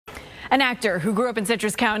An actor who grew up in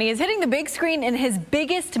Citrus County is hitting the big screen in his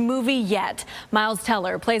biggest movie yet. Miles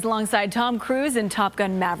Teller plays alongside Tom Cruise in Top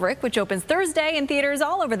Gun Maverick, which opens Thursday in theaters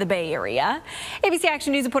all over the Bay Area. ABC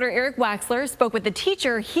Action News reporter Eric Waxler spoke with the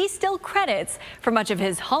teacher he still credits for much of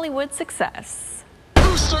his Hollywood success.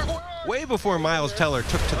 Way before Miles Teller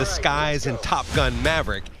took to the skies in Top Gun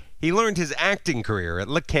Maverick, he learned his acting career at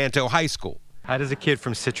Lecanto High School. How does a kid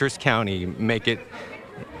from Citrus County make it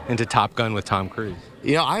into Top Gun with Tom Cruise?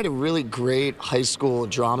 You know, I had a really great high school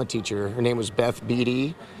drama teacher. Her name was Beth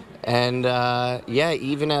Beatty. And yeah,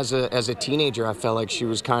 even as a teenager, I felt like she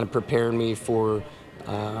was kind of preparing me for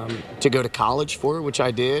to go to college for it, which I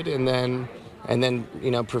did, and then you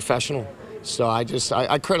know, professional. So I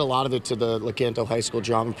credit a lot of it to the Lecanto High School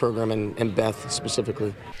drama program and Beth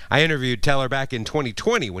specifically. I interviewed Teller back in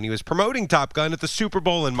 2020 when he was promoting Top Gun at the Super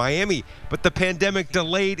Bowl in Miami, but the pandemic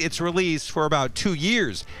delayed its release for about 2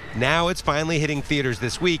 years. Now it's finally hitting theaters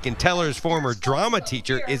this week, and Teller's former drama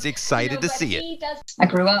teacher is excited to see it. I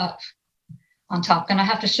grew up on Top Gun. I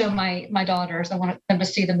have to show my daughters. I want them to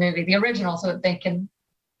see the movie, the original, so that they can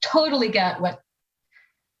totally get what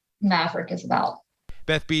Maverick is about.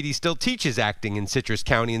 Beth Beatty still teaches acting in Citrus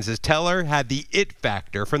County and says Teller had the it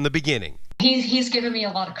factor from the beginning. He's given me a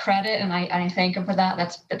lot of credit, and I thank him for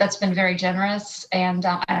that. That's been very generous, and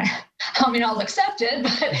I mean, I'll accept it,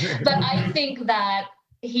 but I think that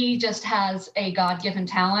he just has a God-given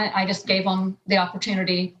talent. I just gave him the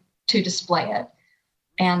opportunity to display it,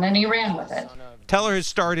 and then he ran with it. Teller has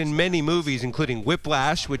starred in many movies, including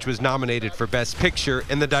Whiplash, which was nominated for Best Picture,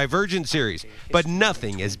 and the Divergent series, but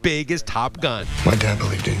nothing as big as Top Gun. My dad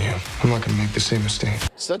believed in you. I'm not going to make the same mistake.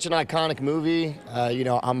 Such an iconic movie. You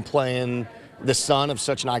know, I'm playing the son of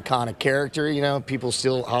such an iconic character. You know, people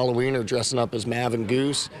still Halloween are dressing up as Mav and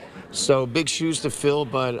Goose. So big shoes to fill,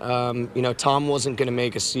 but you know, Tom wasn't going to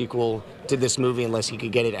make a sequel to this movie unless he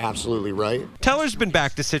could get it absolutely right. Teller's been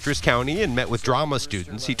back to Citrus County and met with drama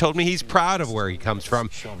students. He told me he's proud of where he comes from,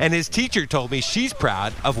 and his teacher told me she's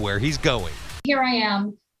proud of where he's going. Here I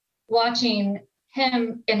am watching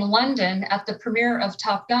him in London at the premiere of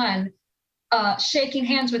Top Gun, shaking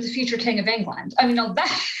hands with the future King of England. I mean,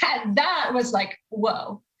 that was like,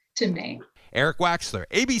 whoa, to me. Eric Waxler,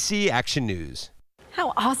 ABC Action News.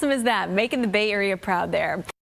 How awesome is that? Making the Bay Area proud there.